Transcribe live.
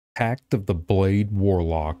Pact of the Blade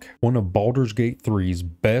Warlock, one of Baldur's Gate 3's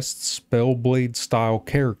best Spellblade style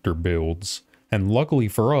character builds, and luckily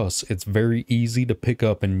for us, it's very easy to pick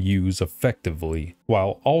up and use effectively,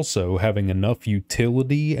 while also having enough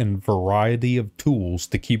utility and variety of tools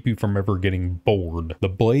to keep you from ever getting bored. The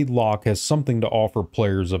Blade Lock has something to offer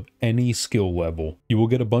players of any skill level. You will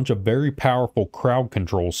get a bunch of very powerful crowd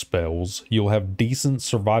control spells, you'll have decent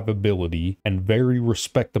survivability, and very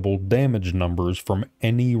respectable damage numbers from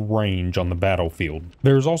any range on the battlefield.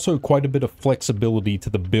 There's also quite a bit of flexibility to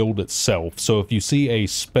the build itself, so if you see a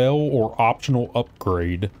spell or optional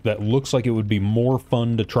upgrade that looks like it would be more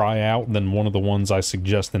fun to try out than one of the ones I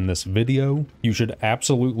suggest in this video, you should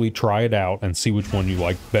absolutely try it out and see which one you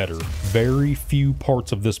like better. Very few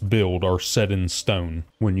parts of this build are set in stone.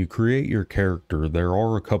 When you create your character, there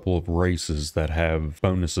are a couple of races that have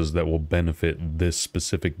bonuses that will benefit this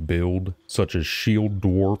specific build, such as shield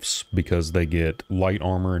dwarfs because they get light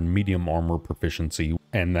armor and medium armor proficiency,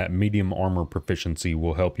 and that medium armor proficiency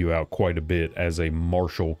will help you out quite a bit as a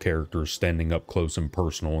martial character standing up close and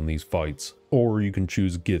personal in these fights. Or you can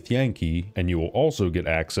choose Githyanki, and you will also get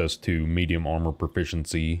access to medium armor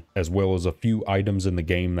proficiency, as well as a few items in the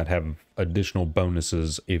game that have additional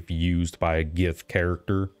bonuses if used by a Gith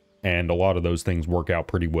character. And a lot of those things work out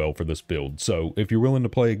pretty well for this build. So if you're willing to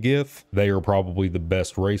play a Gith, they are probably the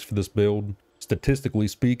best race for this build. Statistically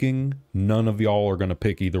speaking, none of y'all are going to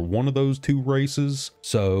pick either one of those two races,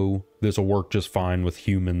 so this will work just fine with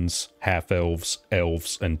humans, half-elves,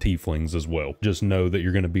 elves, and tieflings as well. Just know that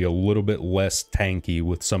you're going to be a little bit less tanky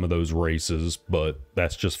with some of those races, but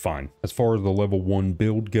that's just fine. As far as the level 1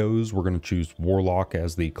 build goes, we're going to choose Warlock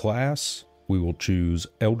as the class. We will choose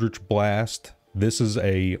Eldritch Blast. This is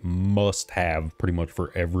a must-have pretty much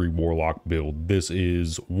for every Warlock build. This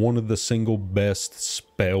is one of the single best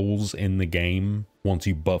spells in the game once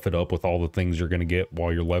you buff it up with all the things you're going to get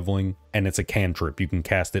while you're leveling. And it's a cantrip. You can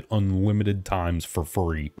cast it unlimited times for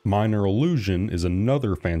free. Minor Illusion is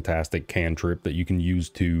another fantastic cantrip that you can use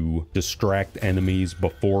to distract enemies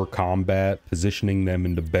before combat, positioning them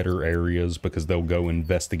into better areas because they'll go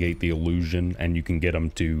investigate the illusion and you can get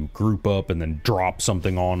them to group up and then drop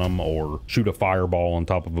something on them or shoot a fireball on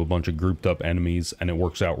top of a bunch of grouped up enemies, and it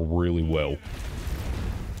works out really well.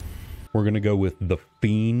 We're going to go with the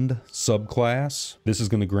Fiend subclass. This is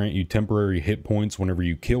going to grant you temporary hit points whenever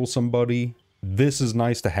you kill somebody. This is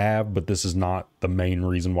nice to have, but this is not the main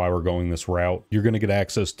reason why we're going this route. You're going to get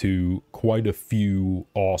access to quite a few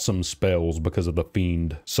awesome spells because of the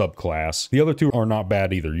Fiend subclass. The other two are not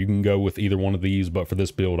bad either. You can go with either one of these, but for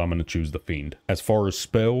this build, I'm going to choose the Fiend. As far as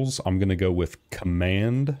spells, I'm going to go with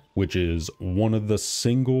Command, which is one of the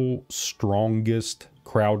single strongest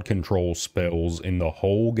crowd control spells in the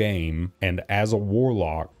whole game, and as a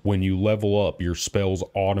warlock, when you level up, your spells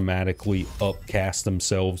automatically upcast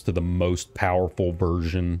themselves to the most powerful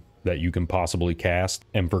version that you can possibly cast.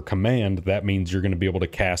 And for command, that means you're going to be able to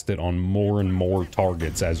cast it on more and more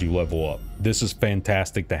targets as you level up. This is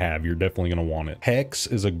fantastic to have. You're definitely going to want it. Hex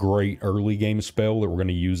is a great early game spell that we're going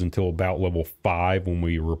to use until about level 5 when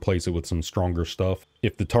we replace it with some stronger stuff.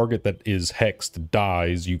 If the target that is hexed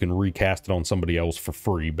dies, you can recast it on somebody else for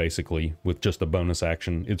free, basically, with just a bonus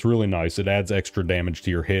action. It's really nice. It adds extra damage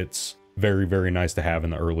to your hits. Very, very nice to have in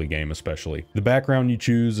the early game, especially. The background you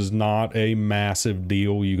choose is not a massive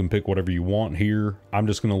deal. You can pick whatever you want here. I'm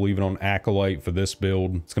just going to leave it on Acolyte for this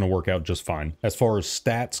build. It's going to work out just fine. As far as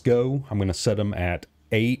stats go, I'm going to set them at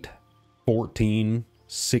 8, 14,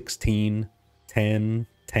 16, 10,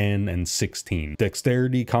 10, and 16.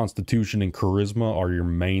 Dexterity, Constitution, and Charisma are your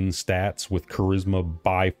main stats, with Charisma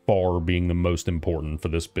by far being the most important for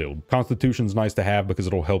this build. Constitution's nice to have because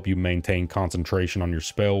it'll help you maintain concentration on your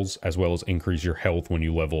spells, as well as increase your health when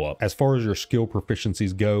you level up. As far as your skill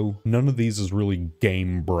proficiencies go, none of these is really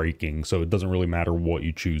game breaking, so it doesn't really matter what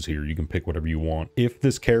you choose here. You can pick whatever you want. If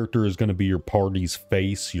this character is going to be your party's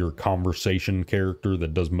face, your conversation character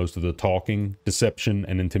that does most of the talking, Deception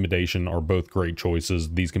and Intimidation are both great choices.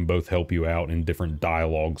 These can both help you out in different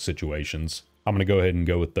dialogue situations. I'm going to go ahead and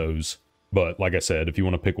go with those. But like I said, if you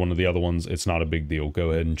want to pick one of the other ones, it's not a big deal.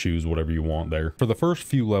 Go ahead and choose whatever you want there. For the first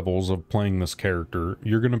few levels of playing this character,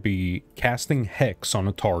 you're going to be casting Hex on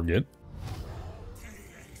a target,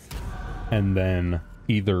 and then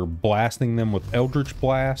either blasting them with Eldritch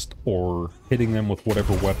Blast or hitting them with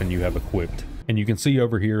whatever weapon you have equipped. And you can see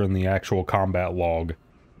over here in the actual combat log,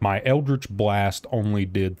 my Eldritch Blast only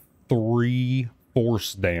did 3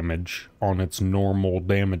 force damage on its normal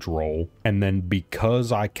damage roll, and then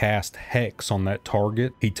because I cast Hex on that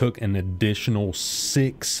target, he took an additional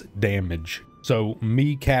 6 damage So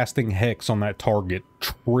me casting Hex on that target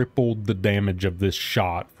tripled the damage of this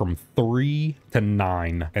shot from 3 to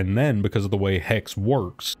 9. And then because of the way Hex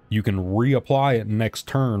works, you can reapply it next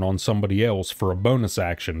turn on somebody else for a bonus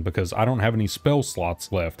action because I don't have any spell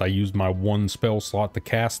slots left. I used my 1 spell slot to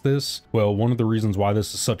cast this. Well, one of the reasons why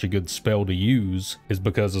this is such a good spell to use is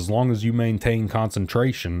because as long as you maintain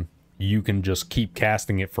concentration, you can just keep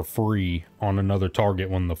casting it for free on another target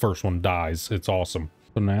when the first one dies. It's awesome.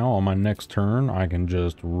 So now on my next turn, I can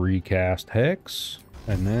just recast Hex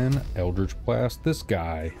and then Eldritch Blast this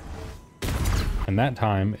guy. And that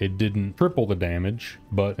time it didn't triple the damage,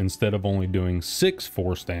 but instead of only doing 6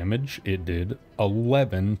 force damage, it did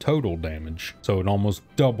 11 total damage. So it almost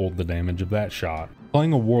doubled the damage of that shot.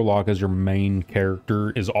 Playing a Warlock as your main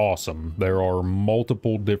character is awesome. There are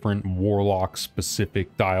multiple different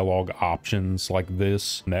Warlock-specific dialogue options like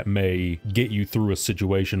this that may get you through a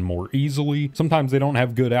situation more easily. Sometimes they don't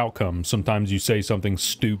have good outcomes. Sometimes you say something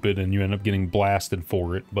stupid and you end up getting blasted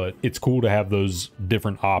for it, but it's cool to have those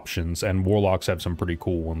different options, and Warlocks have some pretty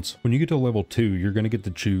cool ones. When you get to level 2, you're going to get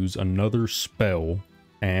to choose another spell,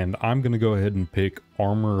 and I'm going to go ahead and pick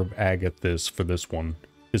Armor of Agathis for this one.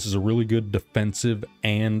 This is a really good defensive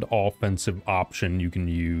and offensive option you can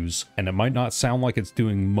use, and it might not sound like it's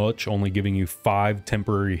doing much, only giving you 5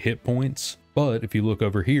 temporary hit points, but if you look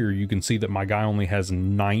over here, you can see that my guy only has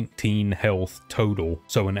 19 health total,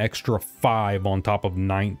 so an extra 5 on top of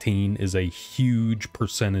 19 is a huge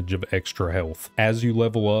percentage of extra health. As you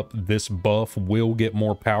level up, this buff will get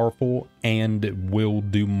more powerful, and it will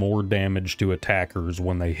do more damage to attackers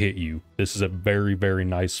when they hit you. This is a very, very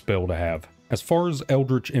nice spell to have. As far as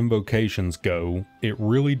Eldritch invocations go, it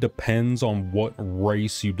really depends on what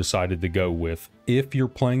race you decided to go with. If you're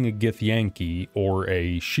playing a Githyanki or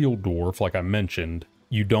a Shield Dwarf, like I mentioned,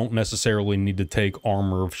 you don't necessarily need to take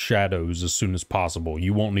Armor of Shadows as soon as possible.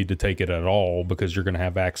 You won't need to take it at all because you're going to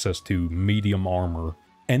have access to medium armor.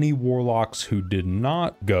 Any Warlocks who did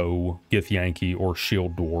not go Githyanki or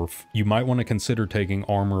Shield Dwarf, you might want to consider taking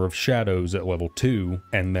Armor of Shadows at level 2,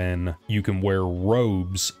 and then you can wear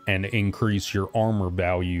robes and increase your armor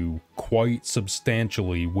value quite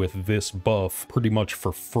substantially with this buff pretty much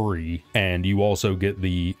for free, and you also get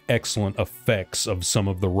the excellent effects of some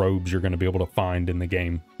of the robes you're going to be able to find in the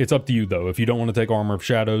game. It's up to you though. If you don't want to take Armor of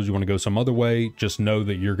Shadows, you want to go some other way, just know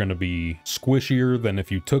that you're going to be squishier than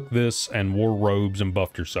if you took this and wore robes and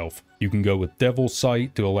buffed yourself. You can go with Devil's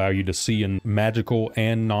Sight to allow you to see in magical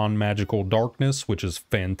and non-magical darkness, which is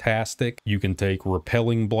fantastic. You can take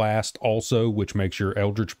Repelling Blast also, which makes your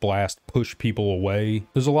Eldritch Blast push people away.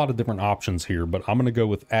 There's a lot of different options here, but I'm going to go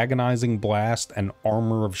with Agonizing Blast and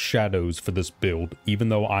Armor of Shadows for this build. Even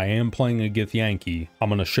though I am playing a Githyanki, I'm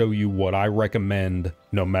going to show you what I recommend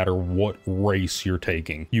no matter what race you're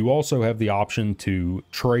taking. You also have the option to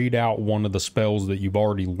trade out one of the spells that you've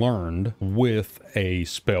already learned with a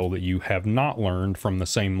spell that you have not learned from the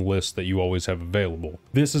same list that you always have available.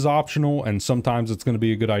 This is optional, and sometimes it's going to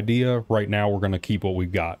be a good idea. Right now we're going to keep what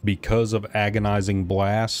we've got. Because of Agonizing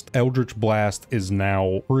Blast, Eldritch Blast is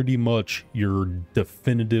now pretty much your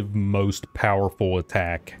definitive most powerful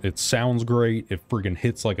attack. It sounds great. It friggin'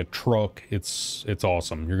 hits like a truck. It's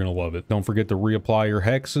awesome. You're going to love it. Don't forget to reapply your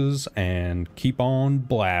hexes and keep on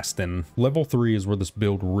blasting. Level 3 is where this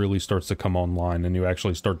build really starts to come online, and you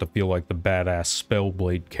actually start to feel like the badass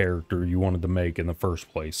Spellblade character you wanted to make in the first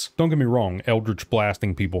place. Don't get me wrong, Eldritch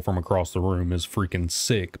blasting people from across the room is freaking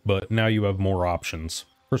sick, but now you have more options.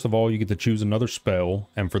 First of all, you get to choose another spell,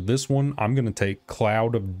 and for this one, I'm going to take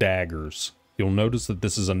Cloud of Daggers. You'll notice that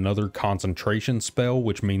this is another concentration spell,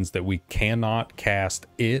 which means that we cannot cast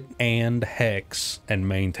it and Hex and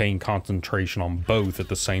maintain concentration on both at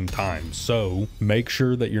the same time. So make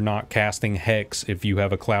sure that you're not casting Hex if you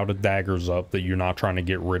have a Cloud of Daggers up that you're not trying to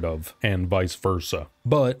get rid of, and vice versa.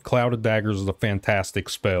 But Cloud of Daggers is a fantastic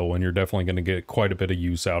spell, and you're definitely going to get quite a bit of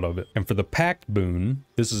use out of it. And for the Pact boon,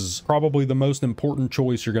 this is probably the most important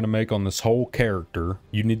choice you're going to make on this whole character.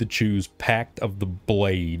 You need to choose Pact of the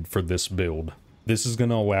Blade for this build. This is going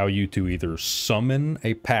to allow you to either summon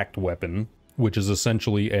a Pact weapon, which is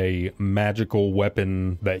essentially a magical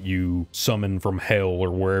weapon that you summon from hell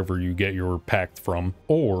or wherever you get your Pact from,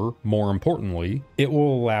 or more importantly, it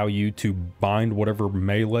will allow you to bind whatever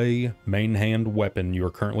melee main hand weapon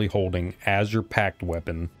you're currently holding as your Pact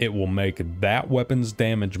weapon. It will make that weapon's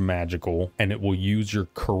damage magical, and it will use your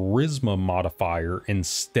charisma modifier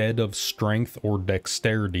instead of strength or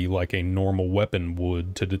dexterity like a normal weapon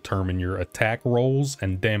would to determine your attack rolls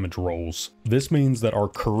and damage rolls. This means that our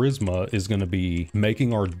charisma is going to be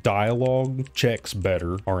making our dialogue checks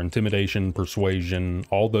better, our intimidation, persuasion,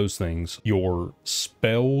 all those things. Your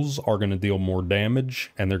spells are going to deal more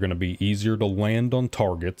damage, and they're going to be easier to land on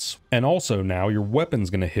targets. And also now your weapon's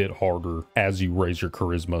going to hit harder as you raise your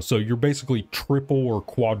charisma. So you're basically triple or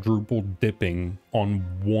quadruple dipping on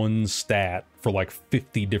one stat for like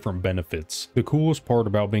 50 different benefits. The coolest part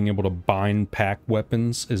about being able to bind Pact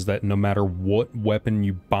weapons is that no matter what weapon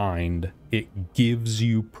you bind, it gives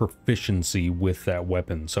you proficiency with that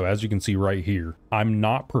weapon. So as you can see right here, I'm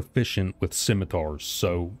not proficient with scimitars,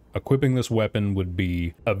 so equipping this weapon would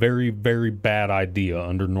be a very, very bad idea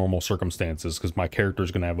under normal circumstances, because my character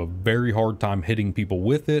is going to have a very hard time hitting people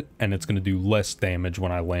with it, and it's going to do less damage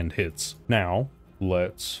when I land hits. Now,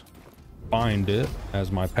 let's bind it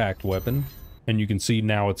as my Pact weapon. And you can see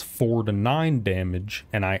now it's 4 to 9 damage,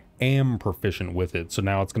 and I am proficient with it. So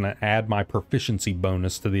now it's going to add my proficiency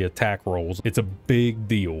bonus to the attack rolls. It's a big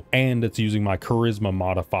deal. And it's using my charisma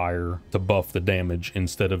modifier to buff the damage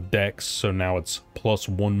instead of dex. So now it's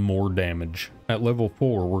 +1 more damage. At level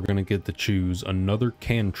 4, we're going to get to choose another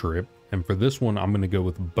cantrip. And for this one, I'm going to go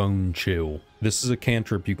with Bone Chill. This is a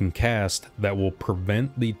cantrip you can cast that will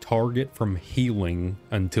prevent the target from healing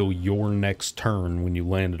until your next turn when you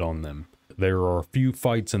land it on them. There are a few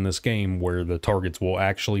fights in this game where the targets will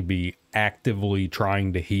actually be actively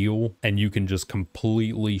trying to heal, and you can just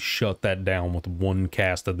completely shut that down with one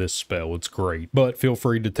cast of this spell. It's great. But feel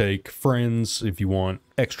free to take friends if you want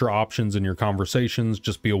extra options in your conversations.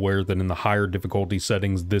 Just be aware that in the higher difficulty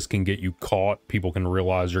settings, this can get you caught. People can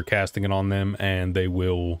realize you're casting it on them, and they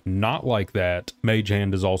will not like that. Mage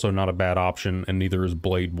Hand is also not a bad option, and neither is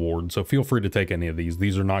Blade Ward, so feel free to take any of these.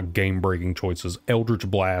 These are not game-breaking choices.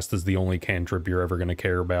 Eldritch Blast is the only cantrip you're ever going to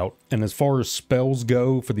care about. And as far as spells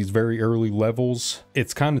go for these very early levels,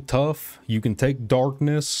 it's kind of tough. You can take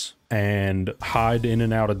Darkness and hide in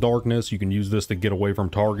and out of darkness. You can use this to get away from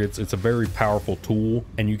targets. It's a very powerful tool,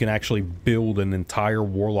 and you can actually build an entire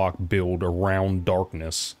warlock build around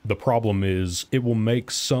darkness. The problem is it will make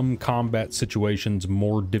some combat situations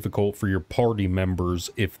more difficult for your party members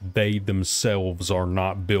if they themselves are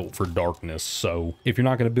not built for darkness. So if you're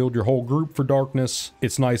not going to build your whole group for darkness,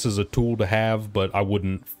 it's nice as a tool to have, but I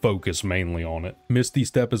wouldn't focus mainly on it. Misty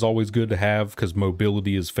Step is always good to have because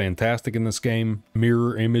mobility is fantastic in this game.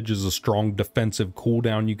 Mirror Image is a strong defensive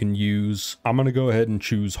cooldown you can use. I'm going to go ahead and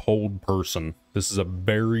choose Hold Person. This is a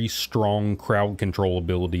very strong crowd control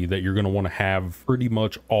ability that you're going to want to have pretty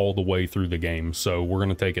much all the way through the game, so we're going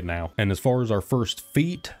to take it now. And as far as our first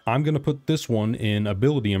feat, I'm going to put this one in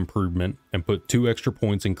ability improvement and put 2 extra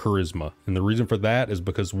points in charisma. And the reason for that is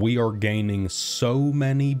because we are gaining so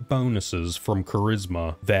many bonuses from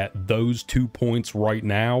charisma that those 2 points right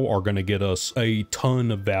now are going to get us a ton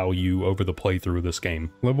of value over the playthrough of this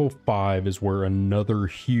game. Level 5 is where another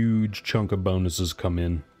huge chunk of bonuses come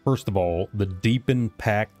in. First of all, the Deepen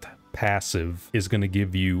Pact passive is going to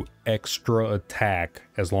give you extra attack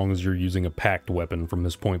as long as you're using a Pact weapon from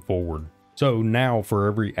this point forward. So now for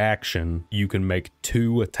every action, you can make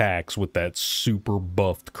 2 attacks with that super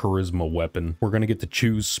buffed charisma weapon. We're going to get to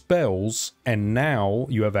choose spells, and now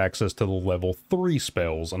you have access to the level 3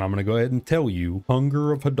 spells. And I'm going to go ahead and tell you,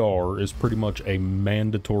 Hunger of Hadar is pretty much a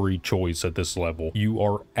mandatory choice at this level. You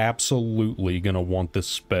are absolutely going to want this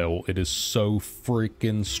spell. It is so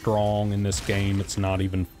freaking strong in this game, it's not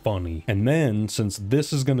even funny. And then, since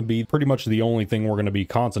this is going to be pretty much the only thing we're going to be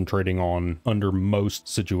concentrating on under most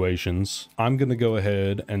situations, I'm going to go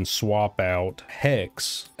ahead and swap out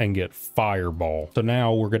Hex and get Fireball. So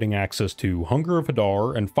now we're getting access to Hunger of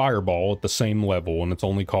Hadar and Fireball at the same level, and it's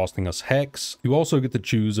only costing us Hex. You also get to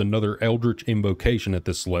choose another Eldritch Invocation at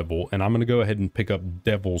this level, and I'm going to go ahead and pick up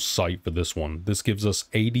Devil's Sight for this one. This gives us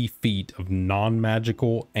 80 feet of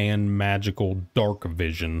non-magical and magical dark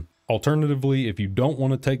vision. Alternatively, if you don't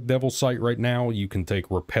want to take Devil's Sight right now, you can take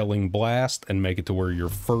Repelling Blast and make it to where your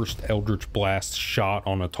first Eldritch Blast shot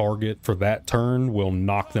on a target for that turn will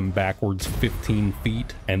knock them backwards 15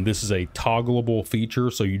 feet. And this is a toggleable feature,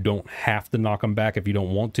 so you don't have to knock them back if you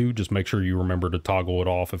don't want to. Just make sure you remember to toggle it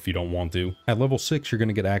off if you don't want to. At level 6, you're going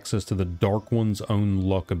to get access to the Dark One's Own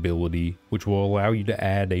Luck ability, which will allow you to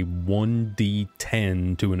add a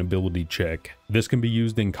 1d10 to an ability check. This can be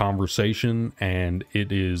used in conversation, and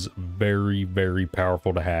it is very, very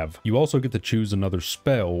powerful to have. You also get to choose another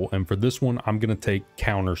spell, and for this one, I'm going to take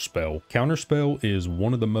Counterspell. Counterspell is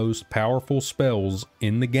one of the most powerful spells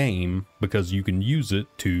in the game because you can use it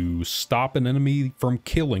to stop an enemy from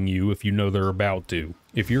killing you if you know they're about to.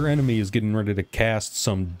 If your enemy is getting ready to cast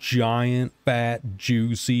some giant, fat,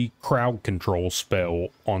 juicy crowd control spell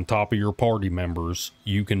on top of your party members,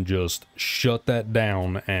 you can just shut that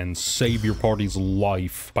down and save your party's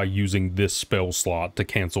life by using this spell slot to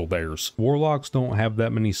cancel theirs. Warlocks don't have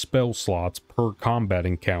that many spell slots per combat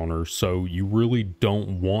encounter, so you really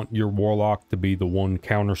don't want your Warlock to be the one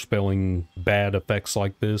counterspelling bad effects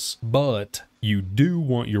like this, but you do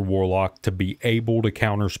want your Warlock to be able to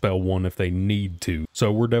counterspell one if they need to.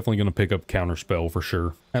 So we're definitely going to pick up counterspell for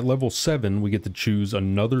sure. At level 7, we get to choose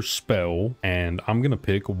another spell, and I'm going to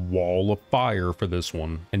pick Wall of Fire for this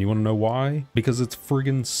one. And you want to know why? Because it's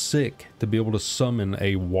friggin' sick to be able to summon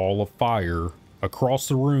a Wall of Fire across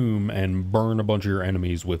the room and burn a bunch of your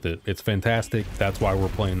enemies with it. It's fantastic. That's why we're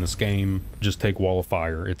playing this game. Just take Wall of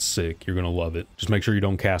Fire. It's sick. You're gonna love it. Just make sure you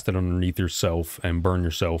don't cast it underneath yourself and burn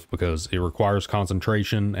yourself, because it requires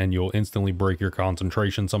concentration and you'll instantly break your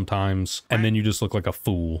concentration sometimes, and then you just look like a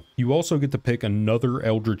fool. You also get to pick another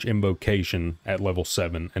Eldritch Invocation at level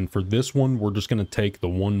 7, and for this one we're just gonna take the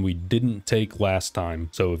one we didn't take last time.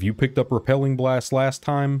 So if you picked up Repelling Blast last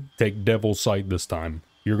time, take Devil's Sight this time.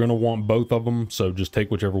 You're going to want both of them, so just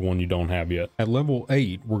take whichever one you don't have yet. At level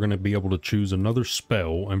 8, we're going to be able to choose another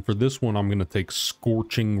spell, and for this one I'm going to take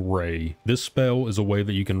Scorching Ray. This spell is a way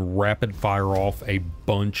that you can rapid fire off a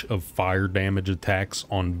bunch of fire damage attacks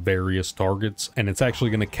on various targets, and it's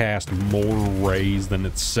actually going to cast more rays than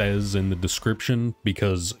it says in the description,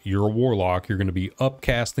 because you're a Warlock, you're going to be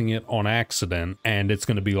upcasting it on accident, and it's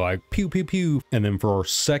going to be like pew pew pew. And then for our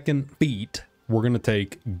second feat, we're going to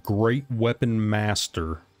take Great Weapon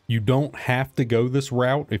Master. You don't have to go this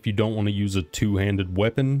route if you don't want to use a two-handed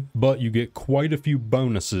weapon, but you get quite a few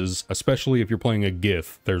bonuses, especially if you're playing a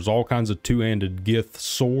Gith. There's all kinds of two-handed Gith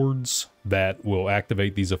swords that will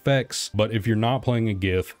activate these effects, but if you're not playing a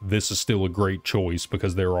Gith, this is still a great choice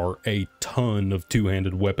because there are a ton of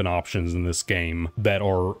two-handed weapon options in this game that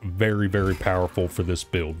are very, very powerful for this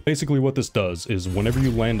build. Basically what this does is whenever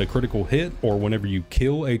you land a critical hit or whenever you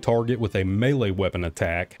kill a target with a melee weapon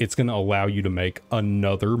attack, it's going to allow you to make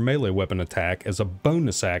another melee weapon attack as a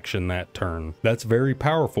bonus action that turn. That's very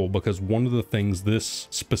powerful because one of the things this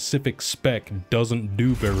specific spec doesn't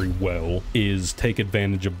do very well is take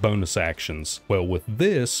advantage of bonus actions. Well, with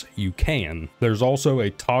this, you can. There's also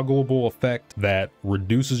a toggleable effect that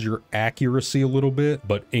reduces your accuracy a little bit,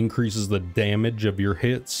 but increases the damage of your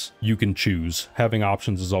hits. You can choose. Having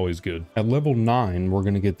options is always good. At level 9, we're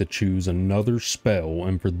going to get to choose another spell,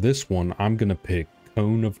 and for this one, I'm going to pick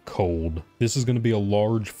Cone of Cold. This is going to be a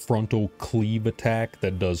large frontal cleave attack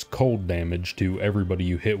that does cold damage to everybody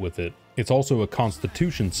you hit with it. It's also a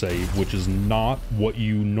constitution save, which is not what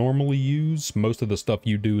you normally use. Most of the stuff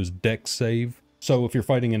you do is dex save. So if you're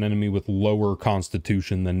fighting an enemy with lower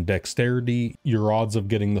constitution than dexterity, your odds of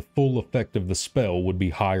getting the full effect of the spell would be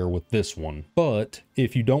higher with this one. But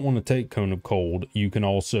if you don't want to take Cone of Cold, you can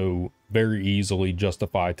also very easily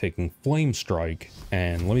justify taking Flame Strike.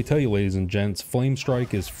 And let me tell you, ladies and gents, Flame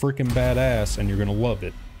Strike is freaking badass and you're going to love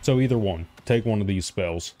it. So either one, take one of these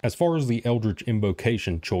spells. As far as the Eldritch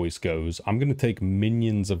Invocation choice goes, I'm going to take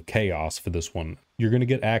Minions of Chaos for this one. You're going to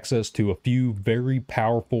get access to a few very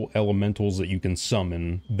powerful elementals that you can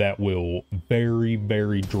summon that will very,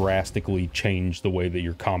 very drastically change the way that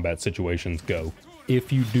your combat situations go.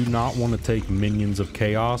 If you do not want to take Minions of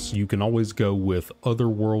Chaos, you can always go with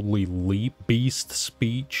Otherworldly Leap, Beast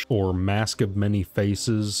Speech, or Mask of Many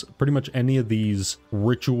Faces. Pretty much any of these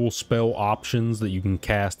ritual spell options that you can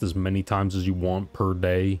cast as many times as you want per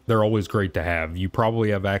day. They're always great to have. You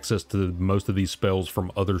probably have access to most of these spells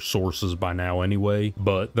from other sources by now anyway,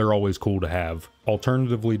 but they're always cool to have.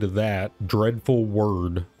 Alternatively to that, Dreadful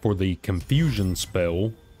Word for the Confusion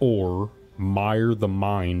spell, or Mire the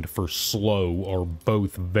Mind for slow are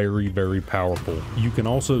both very, very powerful. You can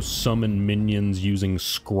also summon minions using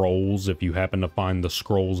scrolls if you happen to find the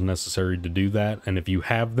scrolls necessary to do that, and if you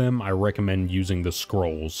have them, I recommend using the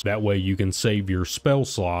scrolls. That way you can save your spell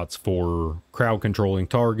slots for crowd controlling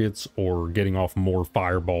targets or getting off more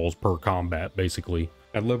fireballs per combat, basically.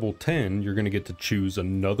 At level 10, you're going to get to choose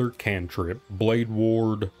another cantrip. Blade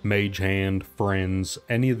Ward, Mage Hand, Friends,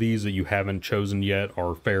 any of these that you haven't chosen yet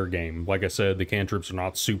are fair game. Like I said, the cantrips are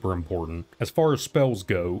not super important. As far as spells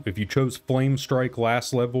go, if you chose Flame Strike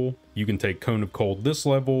last level, you can take Cone of Cold this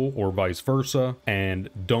level, or vice versa. And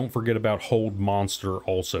don't forget about Hold Monster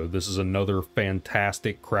also. This is another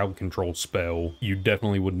fantastic crowd control spell you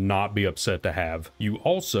definitely would not be upset to have. You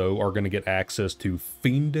also are going to get access to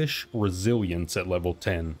Fiendish Resilience at level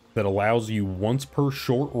 10. That allows you once per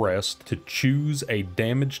short rest to choose a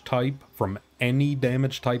damage type from any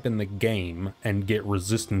damage type in the game and get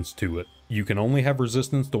resistance to it. You can only have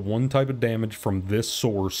resistance to one type of damage from this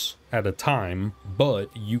source at a time,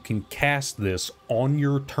 but you can cast this on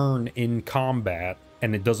your turn in combat,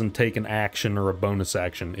 and it doesn't take an action or a bonus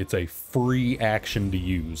action. It's a free action to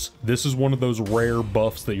use. This is one of those rare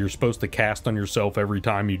buffs that you're supposed to cast on yourself every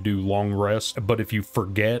time you do long rest, but if you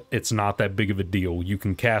forget, it's not that big of a deal. You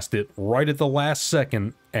can cast it right at the last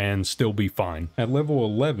second and still be fine. At level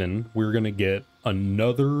 11, we're gonna get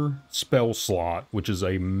another spell slot, which is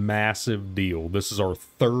a massive deal. This is our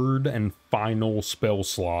third and final spell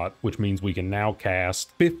slot, which means we can now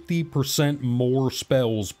cast 50% more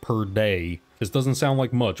spells per day. This doesn't sound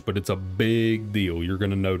like much, but it's a big deal. You're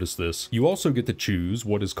going to notice this. You also get to choose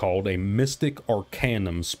what is called a Mystic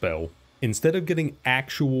Arcanum spell. Instead of getting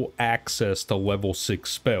actual access to level 6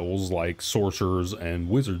 spells like sorcerers and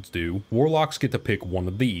wizards do, warlocks get to pick one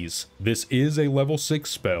of these. This is a level 6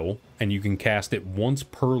 spell, and you can cast it once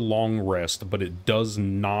per long rest, but it does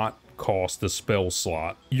not cost a spell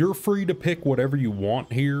slot. You're free to pick whatever you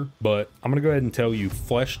want here, but I'm gonna go ahead and tell you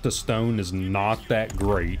Flesh to Stone is not that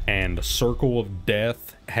great, and Circle of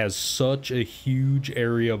Death has such a huge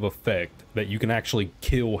area of effect that you can actually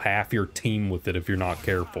kill half your team with it if you're not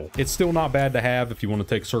careful. It's still not bad to have if you want to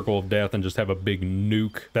take Circle of Death and just have a big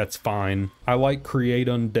nuke. That's fine. I like Create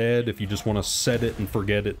Undead if you just want to set it and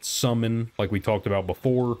forget it summon, like we talked about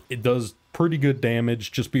before. It does pretty good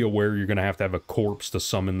damage. Just be aware you're going to have a corpse to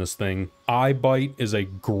summon this thing. Eye Bite is a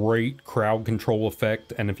great crowd control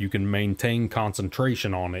effect, and if you can maintain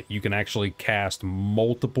concentration on it, you can actually cast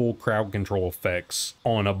multiple crowd control effects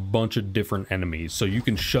on a bunch of different enemies. So you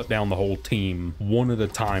can shut down the whole team one at a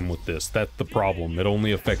time with this. That's the problem. It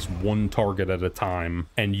only affects one target at a time,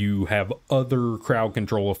 and you have other crowd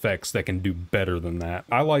control effects that can do better than that.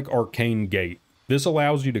 I like Arcane Gate. This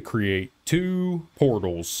allows you to create 2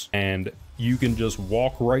 portals, and you can just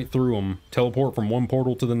walk right through them, teleport from one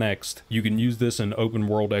portal to the next. You can use this in open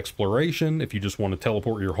world exploration if you just want to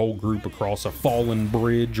teleport your whole group across a fallen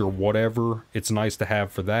bridge or whatever. It's nice to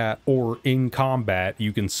have for that. Or in combat,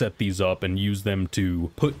 you can set these up and use them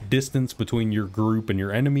to put distance between your group and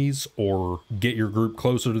your enemies, or get your group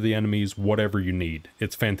closer to the enemies, whatever you need.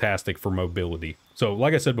 It's fantastic for mobility. So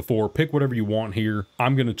like I said before, pick whatever you want here.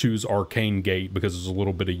 I'm going to choose Arcane Gate because there's a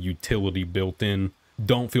little bit of utility built in.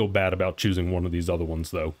 Don't feel bad about choosing one of these other ones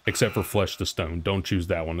though, except for Flesh to Stone. Don't choose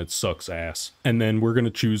that one, it sucks ass. And then we're going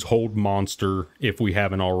to choose Hold Monster if we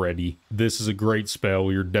haven't already. This is a great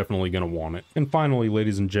spell, you're definitely going to want it. And finally,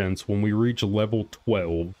 ladies and gents, when we reach level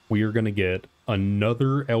 12, we are going to get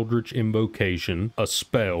another Eldritch Invocation, a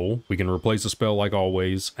spell. We can replace a spell like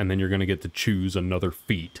always, and then you're going to get to choose another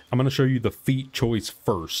feat. I'm going to show you the feat choice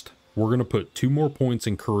first. We're going to put 2 more points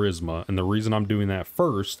in Charisma, and the reason I'm doing that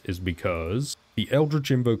first is because the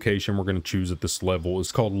Eldritch Invocation we're going to choose at this level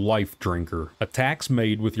is called Life Drinker. Attacks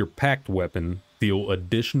made with your Pact weapon deal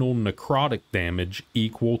additional necrotic damage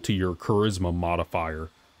equal to your Charisma modifier.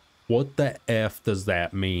 What the F does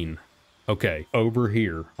that mean? Okay, over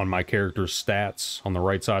here on my character's stats on the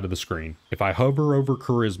right side of the screen, if I hover over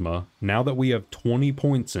Charisma, now that we have 20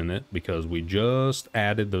 points in it, because we just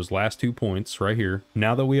added those last 2 points right here,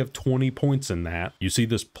 now that we have 20 points in that, you see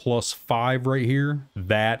this +5 right here?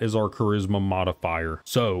 That is our Charisma modifier.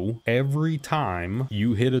 So every time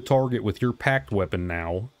you hit a target with your Pact weapon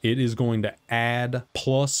now, it is going to add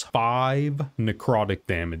 +5 necrotic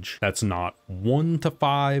damage. That's not 1 to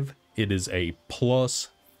 5, it is a +5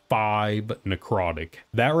 necrotic.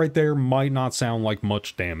 That right there might not sound like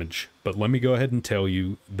much damage, but let me go ahead and tell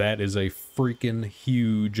you that is a freaking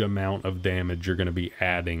huge amount of damage you're going to be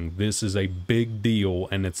adding. This is a big deal,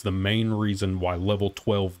 and it's the main reason why level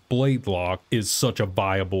 12 Blade Lock is such a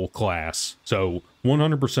viable class. So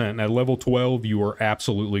 100% at level 12, you are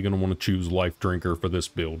absolutely going to want to choose Life Drinker for this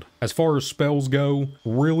build. As far as spells go,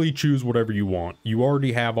 really choose whatever you want. You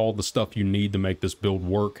already have all the stuff you need to make this build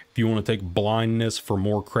work. If you want to take Blindness for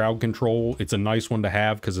more crowd control, it's a nice one to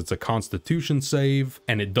have because it's a Constitution save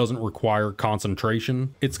and it doesn't require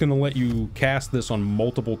concentration. It's going to let you cast this on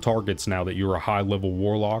multiple targets now that you're a high level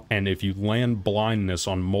warlock, and if you land Blindness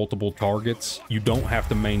on multiple targets, you don't have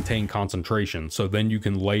to maintain concentration, so then you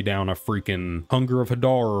can lay down a freaking Hunger of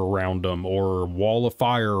Hadar around them or Wall of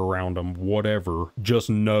Fire around them, whatever. Just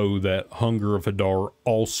know that Hunger of Hadar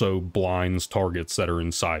also blinds targets that are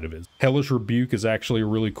inside of it. Hellish Rebuke is actually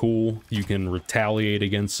really cool. You can retaliate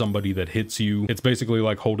against somebody that hits you. It's basically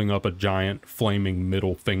like holding up a giant flaming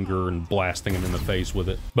middle finger and blasting them in the face with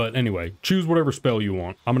it. But anyway, choose whatever spell you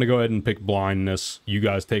want. I'm gonna go ahead and pick Blindness. You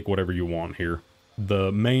guys take whatever you want here.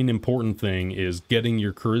 the main important thing is getting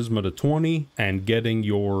your charisma to 20 and getting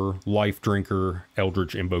your life drinker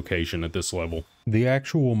eldritch invocation at this level. The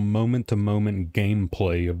actual moment-to-moment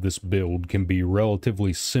gameplay of this build can be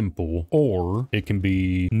relatively simple, or it can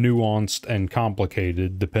be nuanced and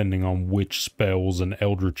complicated depending on which spells and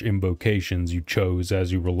eldritch invocations you chose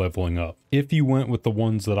as you were leveling up. If you went with the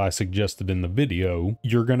ones that I suggested in the video,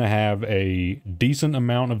 you're going to have a decent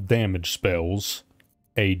amount of damage spells,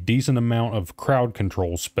 a decent amount of crowd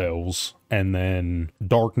control spells, and then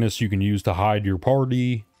darkness you can use to hide your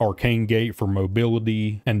party, arcane gate for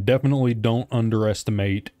mobility, and definitely don't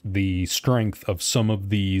underestimate the strength of some of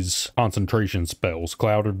these concentration spells.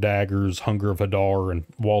 Cloud of Daggers, Hunger of Hadar, and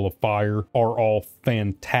Wall of Fire are all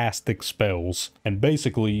fantastic spells. And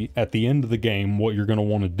basically, at the end of the game, what you're going to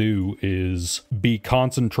want to do is be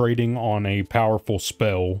concentrating on a powerful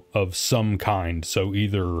spell of some kind. So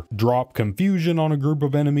either drop Confusion on a group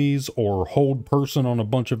of enemies, or hold Person on a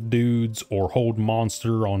bunch of dudes, or hold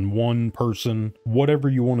Monster on one person, whatever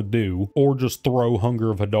you want to do, or just throw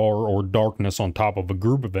Hunger of Hadar or Darkness on top of a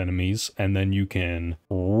group of enemies, and then you can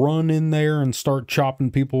run in there and start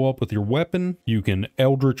chopping people up with your weapon. You can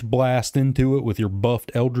Eldritch Blast into it with your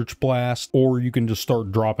buffed Eldritch Blast, or you can just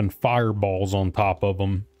start dropping fireballs on top of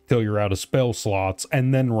them till you're out of spell slots,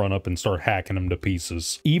 and then run up and start hacking them to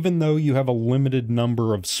pieces. Even though you have a limited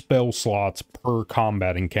number of spell slots per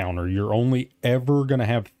combat encounter, you're only ever going to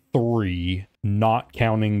have 3, not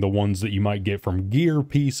counting the ones that you might get from gear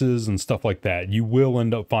pieces and stuff like that. You will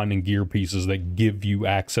end up finding gear pieces that give you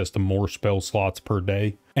access to more spell slots per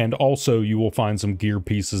day. And also you will find some gear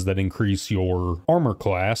pieces that increase your armor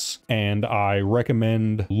class, and I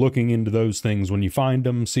recommend looking into those things when you find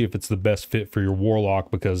them. See if it's the best fit for your warlock,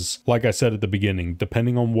 because like I said at the beginning,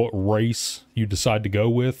 depending on what race you decide to go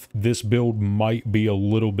with, this build might be a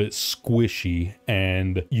little bit squishy,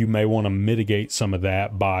 and you may want to mitigate some of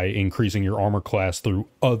that by increasing your armor class through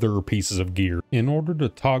other pieces of gear. In order to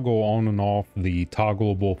toggle on and off the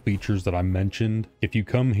toggleable features that I mentioned, if you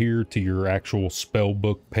come here to your actual spell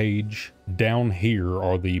book page, down here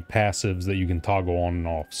are the passives that you can toggle on and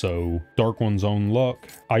off. So Dark One's Own Luck,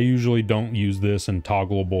 I usually don't use this in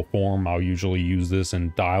toggleable form. I'll usually use this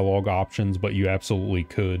in dialogue options, but you absolutely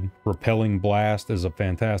could. Repelling Blast is a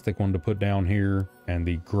fantastic one to put down here, and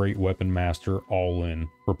the Great Weapon Master All In.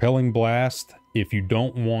 Repelling Blast, if you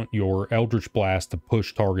don't want your Eldritch Blast to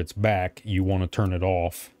push targets back, you want to turn it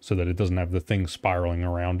off so that it doesn't have the thing spiraling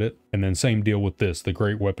around it. And then same deal with this, the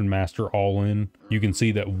Great Weapon Master All In. You can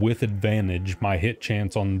see that with advantage, my hit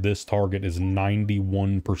chance on this target is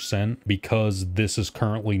 91% because this is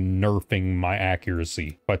currently nerfing my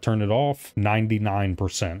accuracy. If I turn it off,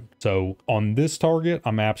 99%. So on this target,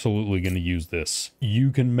 I'm absolutely going to use this.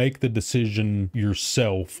 You can make the decision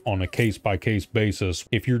yourself on a case-by-case basis.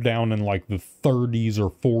 If you're down in like the 30s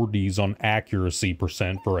or 40s on accuracy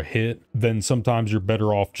percent for a hit, then sometimes you're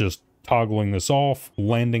better off just toggling this off,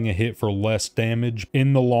 landing a hit for less damage.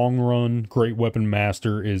 In the long run, Great Weapon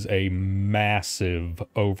Master is a massive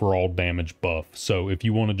overall damage buff. So if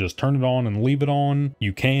you want to just turn it on and leave it on,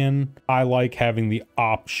 you can. I like having the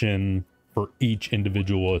option for each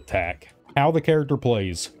individual attack. How the character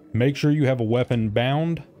plays. Make sure you have a weapon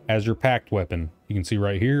bound as your Pact weapon. You can see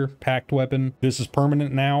right here, Pact weapon. This is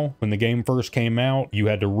permanent now. When the game first came out, you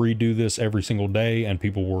had to redo this every single day, and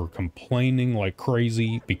people were complaining like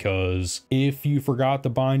crazy because if you forgot to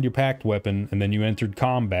bind your Pact weapon and then you entered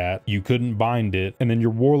combat, you couldn't bind it, and then your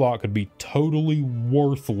warlock could be totally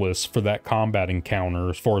worthless for that combat encounter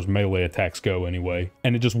as far as melee attacks go anyway,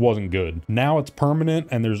 and it just wasn't good. Now it's permanent,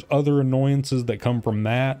 and there's other annoyances that come from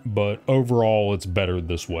that, but overall it's better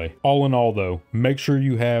this way. All in all though, make sure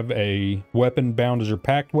you have a weapon bound as your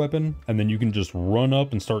Pact weapon, and then you can just run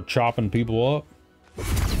up and start chopping people up.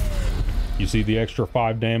 You see the extra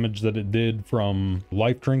 5 damage that it did from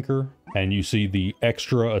Life Drinker, and you see the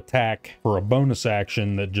extra attack for a bonus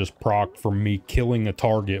action that just procced from me killing a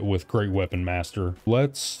target with Great Weapon Master.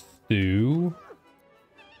 Let's do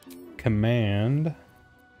Command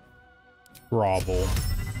Grovel.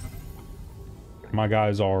 My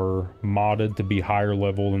guys are modded to be higher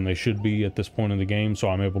level than they should be at this point in the game, so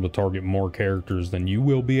I'm able to target more characters than you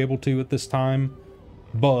will be able to at this time.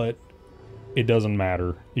 But it doesn't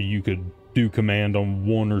matter. You could do command on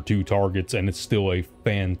 1 or 2 targets and it's still a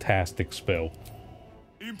fantastic spell.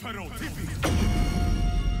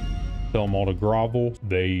 Tell them all to grovel.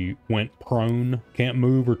 They went prone. Can't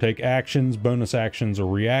move or take actions, bonus actions,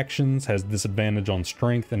 or reactions. Has disadvantage on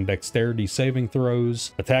strength and dexterity saving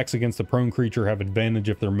throws. Attacks against the prone creature have advantage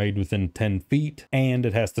if they're made within 10 feet. And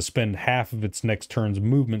it has to spend half of its next turn's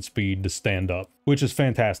movement speed to stand up, which is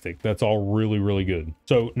fantastic. That's all really, really good.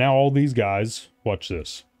 So now all these guys, watch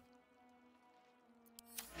this.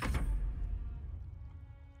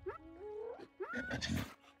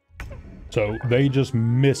 So they just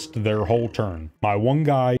missed their whole turn. My one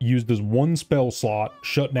guy used his one spell slot,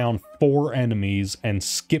 shut down 4 enemies, and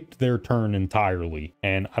skipped their turn entirely.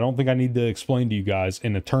 And I don't think I need to explain to you guys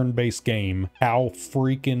in a turn-based game how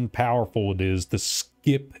freaking powerful it is to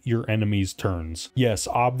skip your enemy's turns. Yes,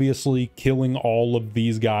 obviously killing all of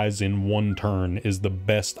these guys in one turn is the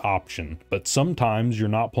best option, but sometimes you're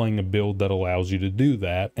not playing a build that allows you to do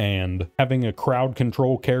that, and having a crowd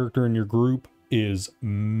control character in your group is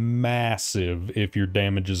massive if your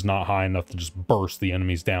damage is not high enough to just burst the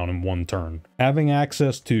enemies down in one turn. Having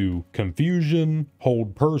access to confusion,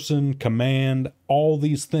 hold person, command, all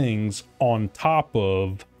these things on top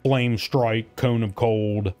of flame strike, cone of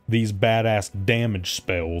cold, these badass damage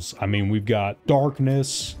spells. I mean, we've got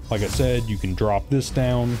darkness. Like I said, you can drop this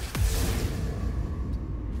down.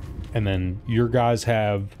 And then your guys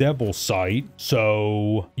have Devil Sight,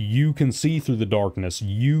 so you can see through the darkness.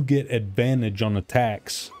 You get advantage on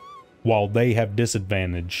attacks while they have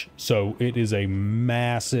disadvantage. So it is a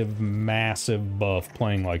massive, massive buff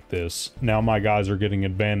playing like this. Now my guys are getting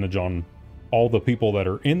advantage on all the people that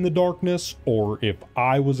are in the darkness, or if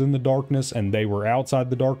I was in the darkness and they were outside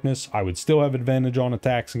the darkness, I would still have advantage on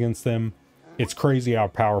attacks against them. It's crazy how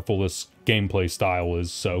powerful this gameplay style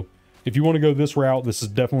is, so if you want to go this route, this is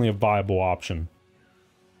definitely a viable option.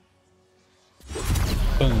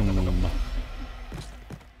 Boom.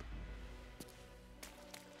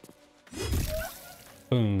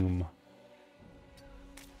 Boom.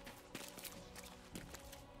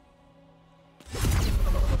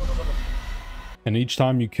 And each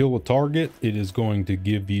time you kill a target, it is going to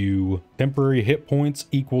give you temporary hit points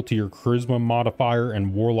equal to your charisma modifier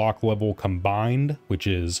and warlock level combined, which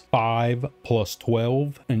is 5 plus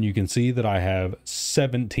 12. And you can see that I have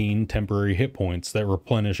 17 temporary hit points that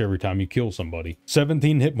replenish every time you kill somebody.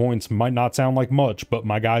 17 hit points might not sound like much, but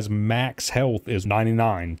my guy's max health is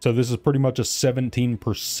 99. So this is pretty much a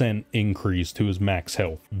 17% increase to his max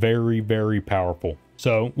health. Very, very powerful.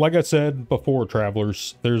 So, like I said before,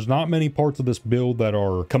 travelers, there's not many parts of this build that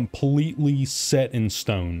are completely set in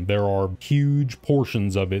stone. There are huge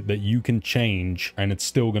portions of it that you can change, and it's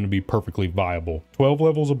still going to be perfectly viable. 12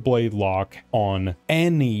 levels of Blade Lock on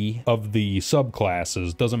any of the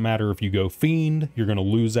subclasses. Doesn't matter if you go Fiend, you're going to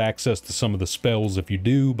lose access to some of the spells if you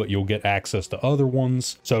do, but you'll get access to other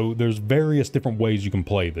ones. So there's various different ways you can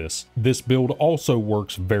play this. This build also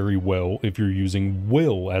works very well if you're using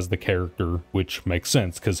Will as the character, which makes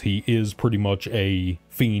sense because he is pretty much a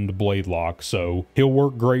Fiend Blade Lock, so he'll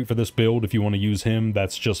work great for this build. If you want to use him,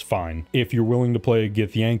 that's just fine. If you're willing to play a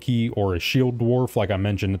Githyanki or a Shield Dwarf, like I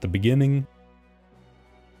mentioned at the beginning,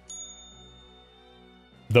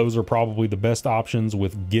 those are probably the best options,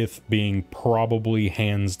 with Gith being probably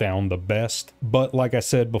hands down the best. But like I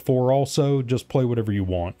said before also, just play whatever you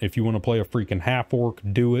want. If you want to play a freaking half-orc,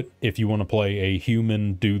 do it. If you want to play a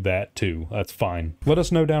human, do that too. That's fine. Let us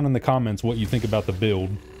know down in the comments what you think about the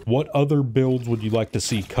build. What other builds would you like to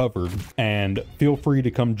see covered? And feel free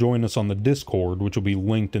to come join us on the Discord, which will be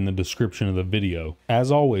linked in the description of the video.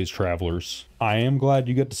 As always, travelers, I am glad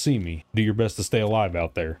you got to see me. Do your best to stay alive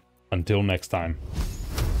out there. Until next time.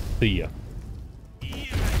 See ya.